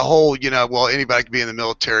the whole, well, anybody can be in the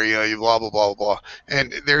military, you blah, blah, blah, blah.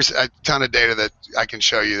 And there's a ton of data that I can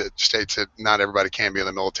show you that states that not everybody can be in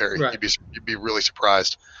the military. Right. You'd be really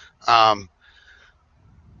surprised.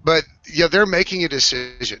 but yeah, they're making a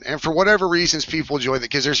decision, and for whatever reasons, people join it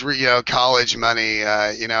because there's college money.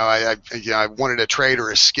 I wanted a trade or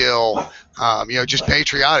a skill. Just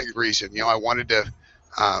patriotic reason. I wanted to.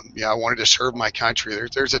 I wanted to serve my country.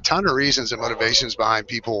 There's a ton of reasons and motivations behind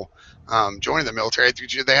people joining the military.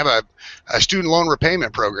 They have a student loan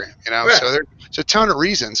repayment program. Right. So there's a ton of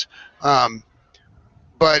reasons.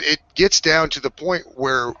 But it gets down to the point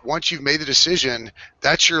where once you've made the decision,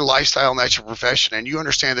 that's your lifestyle and that's your profession, and you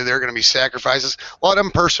understand that there are going to be sacrifices. A lot of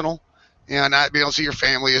them personal, not being able to see your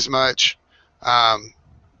family as much. Some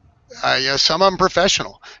of them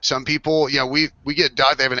professional. Some people, we get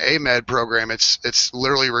they have an AMED program. It's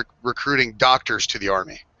literally recruiting doctors to the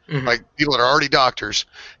Army. Mm-hmm. Like people that are already doctors,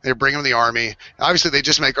 they bring them to the Army. Obviously, they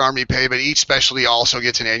just make Army pay, but each specialty also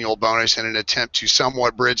gets an annual bonus in an attempt to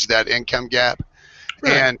somewhat bridge that income gap.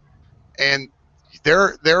 Right. And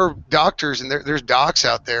there are doctors and there's docs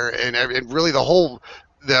out there, and really the whole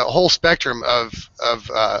spectrum of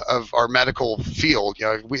our medical field.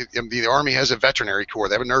 The Army has a veterinary corps,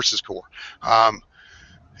 they have a nurses corps.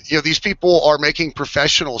 These people are making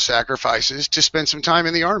professional sacrifices to spend some time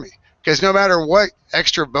in the Army, because no matter what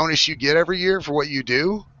extra bonus you get every year for what you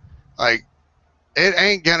do, like, it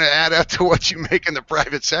ain't gonna add up to what you make in the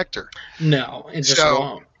private sector. No, it just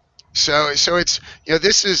won't. So it's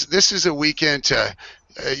this is a weekend to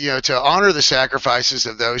to honor the sacrifices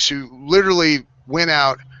of those who literally went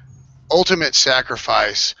out, ultimate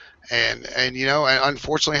sacrifice, and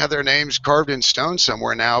unfortunately have their names carved in stone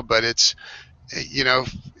somewhere now. But it's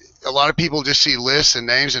a lot of people just see lists and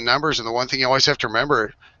names and numbers, and the one thing you always have to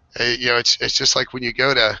remember, it's just like when you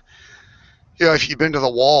go to if you've been to the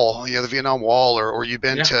wall, the Vietnam Wall, or you've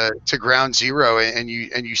been to Ground Zero, and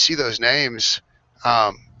you see those names.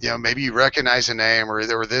 Maybe you recognize a name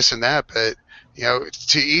or this and that, but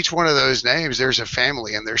to each one of those names, there's a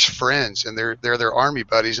family and there's friends, and they're their Army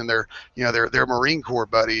buddies, and they're their Marine Corps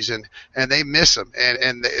buddies, and they miss them,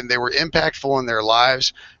 and they were impactful in their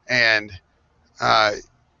lives, and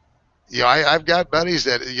I've got buddies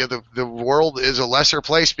that the world is a lesser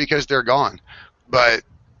place because they're gone, but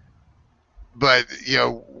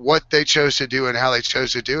what they chose to do and how they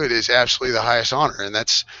chose to do it is absolutely the highest honor, and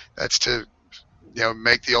that's to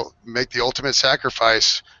make the ultimate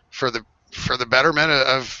sacrifice for the betterment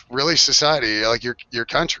of really society, like your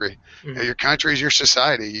country. Mm-hmm. Your country is your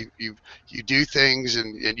society. You do things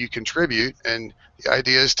and you contribute, and the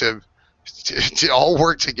idea is to all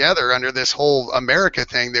work together under this whole America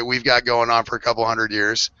thing that we've got going on for a couple hundred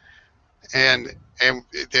years, and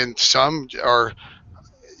some are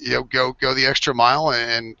go the extra mile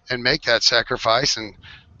and make that sacrifice, and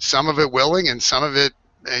some of it willing, and some of it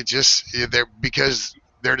they're because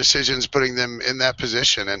their decisions putting them in that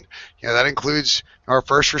position. And that includes our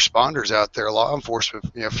first responders out there, law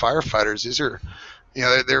enforcement, firefighters. These are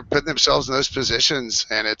they're putting themselves in those positions,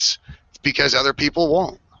 and it's because other people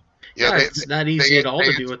won't. It's not easy at all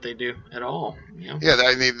to do what they do at all.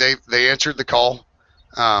 I mean, they answered the call,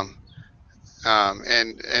 and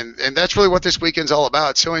that's really what this weekend's all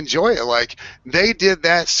about. So enjoy it. Like, they did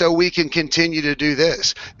that so we can continue to do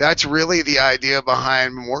this. That's really the idea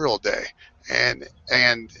behind Memorial Day. And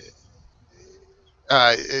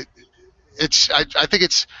I think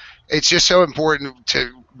it's just so important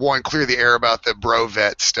to clear the air about the bro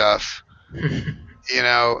vet stuff.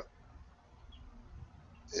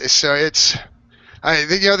 So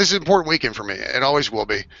this is an important weekend for me. It always will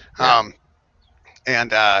be. Yeah.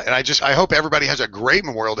 And I hope everybody has a great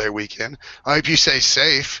Memorial Day weekend. I hope you stay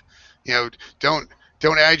safe.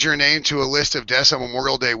 Don't add your name to a list of deaths on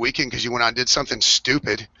Memorial Day weekend because you went out and did something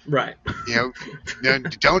stupid. Right.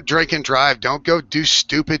 Don't drink and drive. Don't go do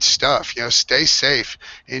stupid stuff. Stay safe.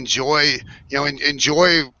 Enjoy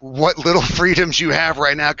what little freedoms you have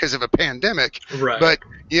right now because of a pandemic. Right. But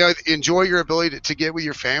enjoy your ability to get with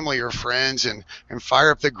your family or friends and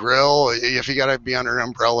fire up the grill if you got to be under an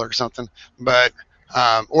umbrella or something. But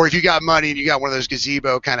or if you got money and you got one of those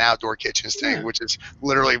gazebo kind of outdoor kitchens thing, which is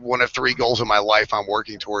literally one of 3 goals of my life I'm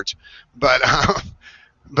working towards. But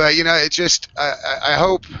it's just I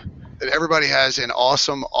hope that everybody has an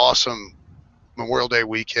awesome Memorial Day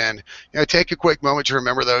weekend. Take a quick moment to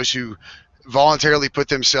remember those who voluntarily put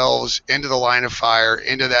themselves into the line of fire,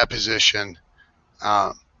 into that position,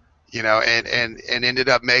 and ended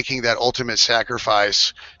up making that ultimate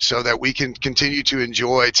sacrifice so that we can continue to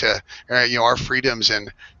enjoy our freedoms,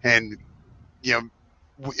 and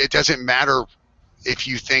it doesn't matter if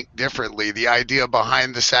you think differently. The idea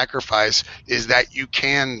behind the sacrifice is that you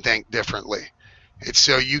can think differently. It's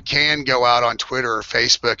so you can go out on Twitter or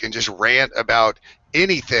Facebook and just rant about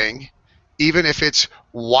anything, even if it's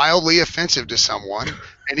wildly offensive to someone,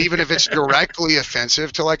 and even if it's directly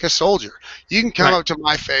offensive to like a soldier. You can come up to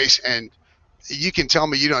my face and you can tell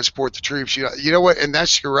me you don't support the troops. You know what? And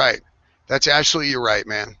you're right. That's absolutely you're right,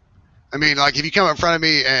 man. I mean, like if you come in front of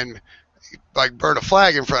me and like burn a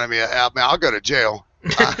flag in front of me, I'll go to jail.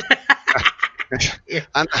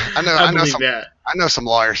 I know some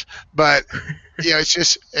lawyers, but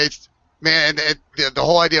it's man. The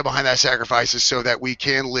whole idea behind that sacrifice is so that we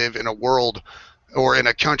can live in a world or in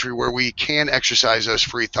a country where we can exercise those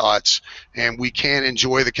free thoughts and we can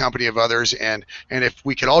enjoy the company of others. And if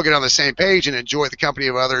we could all get on the same page and enjoy the company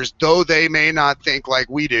of others, though they may not think like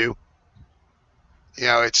we do,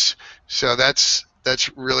 that's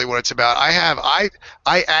really what it's about. I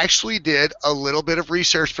actually did a little bit of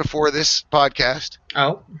research before this podcast.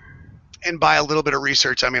 Oh. And by a little bit of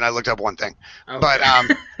research, I mean I looked up one thing. Okay. But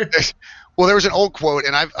well, there was an old quote,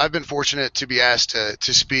 and I've been fortunate to be asked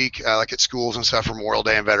to speak like at schools and stuff for Memorial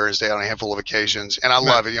Day and Veterans Day on a handful of occasions, and I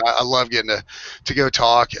love it. I love getting to go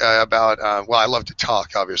talk about. Well, I love to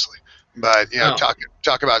talk, obviously, but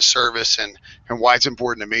talk about service and why it's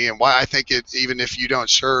important to me and why I think it. Even if you don't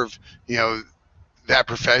serve, that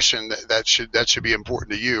profession, that should be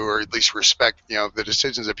important to you, or at least respect the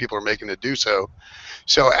decisions that people are making to do so.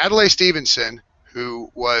 So Adlai Stevenson, who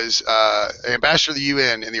was ambassador to the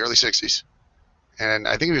UN in the early 60s. And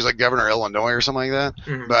I think he was like governor of Illinois or something like that.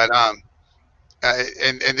 Mm-hmm. But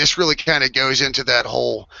and this really kind of goes into that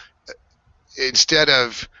whole, instead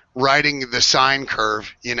of riding the sine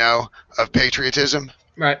curve, of patriotism.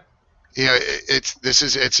 Right.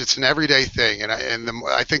 It's an everyday thing, and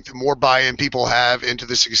I think the more buy-in people have into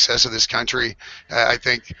the success of this country, I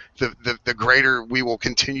think the greater we will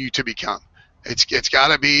continue to become. It's got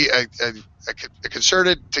to be a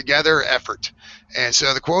concerted, together effort. And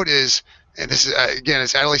so the quote is, and this is again,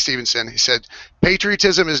 it's Adlai Stevenson. He said,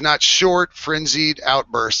 "Patriotism is not short, frenzied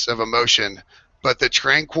outbursts of emotion, but the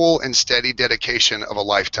tranquil and steady dedication of a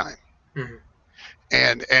lifetime." Mm-hmm.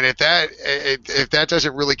 And if that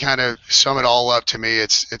doesn't really kind of sum it all up to me,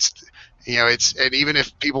 it's and even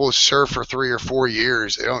if people serve for 3 or 4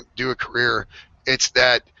 years, they don't do a career, it's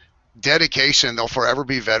that dedication. They'll forever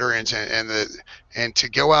be veterans, and to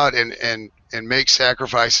go out and make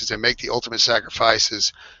sacrifices and make the ultimate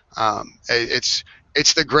sacrifices.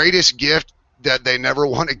 It's the greatest gift that they never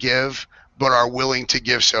want to give, but are willing to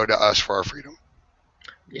give so to us for our freedom.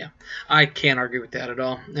 Yeah, I can't argue with that at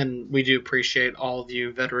all. And we do appreciate all of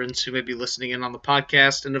you veterans who may be listening in on the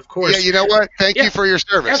podcast. And of course, yeah, you know what? Thank you for your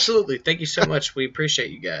service. Absolutely. Thank you so much. We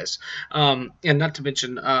appreciate you guys. And not to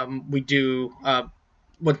mention, we do,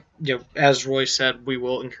 as Roy said, we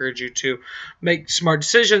will encourage you to make smart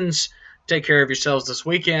decisions, take care of yourselves this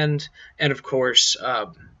weekend, and of course,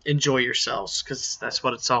 enjoy yourselves, because that's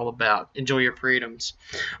what it's all about. Enjoy your freedoms.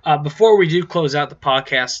 Before we do close out the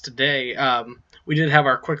podcast today, we did have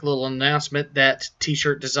our quick little announcement that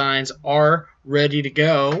t-shirt designs are ready to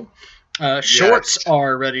go. Shorts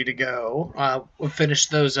are ready to go. We finished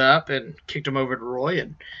those up and kicked them over to Roy,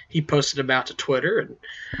 and he posted them out to Twitter, and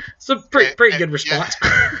it's a pretty good response.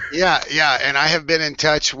 Yeah, and I have been in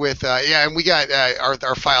touch with and we got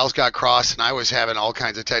our files got crossed, and I was having all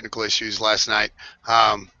kinds of technical issues last night,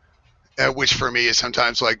 which for me is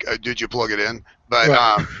sometimes like, did you plug it in? But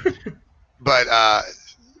right.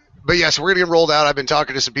 But yeah, so we're going to get rolled out. I've been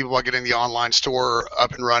talking to some people about getting the online store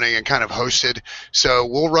up and running and kind of hosted. So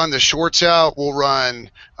we'll run the shorts out. We'll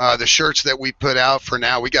run the shirts that we put out for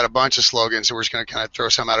now. We got a bunch of slogans, so we're just going to kind of throw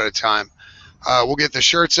some out at a time. We'll get the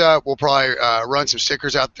shirts up. We'll probably run some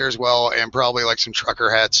stickers out there as well, and probably like some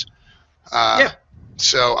trucker hats.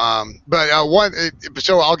 So,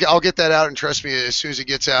 so I'll get that out, and trust me, as soon as it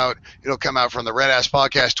gets out, it'll come out from the Red Ass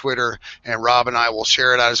Podcast Twitter, and Rob and I will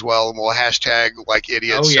share it out as well, and we'll hashtag like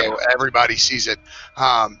idiots so everybody sees it.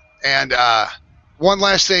 And one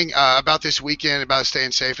last thing about this weekend, about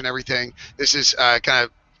staying safe and everything. This is kind of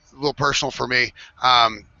a little personal for me.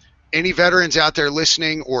 Any veterans out there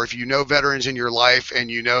listening, or if you know veterans in your life and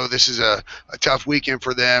this is a tough weekend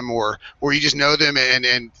for them, or you just know them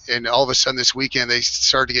and all of a sudden this weekend they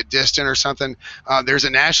start to get distant or something, there's a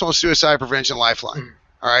National Suicide Prevention Lifeline.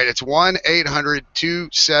 All right, it's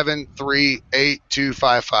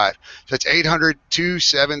 1-800-273-8255. So it's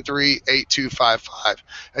 800-273-8255.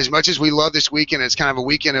 As much as we love this weekend, it's kind of a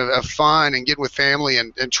weekend of fun and getting with family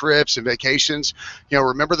and trips and vacations.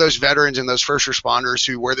 Remember those veterans and those first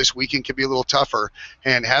responders where this weekend could be a little tougher,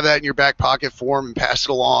 and have that in your back pocket for them and pass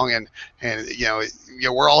it along. And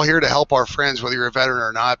we're all here to help our friends, whether you're a veteran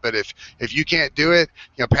or not. But if you can't do it,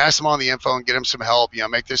 pass them on the info and get them some help.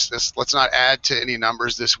 Make this let's not add to any numbers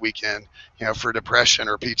beers this weekend, for depression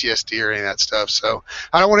or PTSD or any of that stuff. So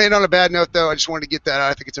I don't want to end on a bad note, though. I just wanted to get that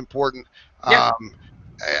out. I think it's important. Yeah.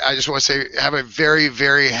 I just want to say have a very,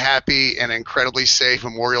 very happy and incredibly safe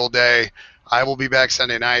Memorial Day. I will be back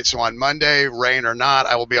Sunday night. So on Monday, rain or not,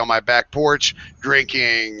 I will be on my back porch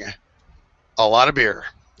drinking a lot of beer.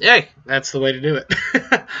 Yay, that's the way to do it.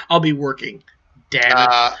 I'll be working. Damn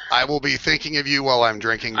it. I will be thinking of you while I'm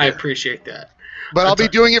drinking beer. I appreciate that. But I'll be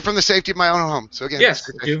doing it from the safety of my own home. So again, yes,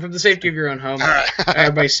 do it from the safety of your own home. All right.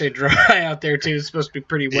 Everybody stay dry out there too. It's supposed to be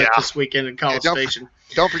pretty wet this weekend in College Station.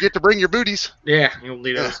 Don't forget to bring your booties. Yeah, you'll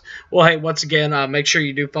need those. Well, hey, once again, make sure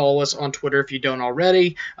you do follow us on Twitter if you don't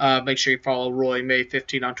already. Make sure you follow Roy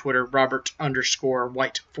May15 on Twitter,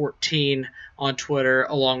 Robert_White14 on Twitter,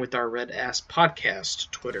 along with our Red Ass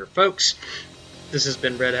Podcast Twitter, folks. This has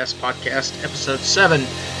been Red Ass Podcast, Episode 7.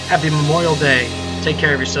 Happy Memorial Day. Take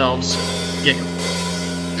care of yourselves. Giggle.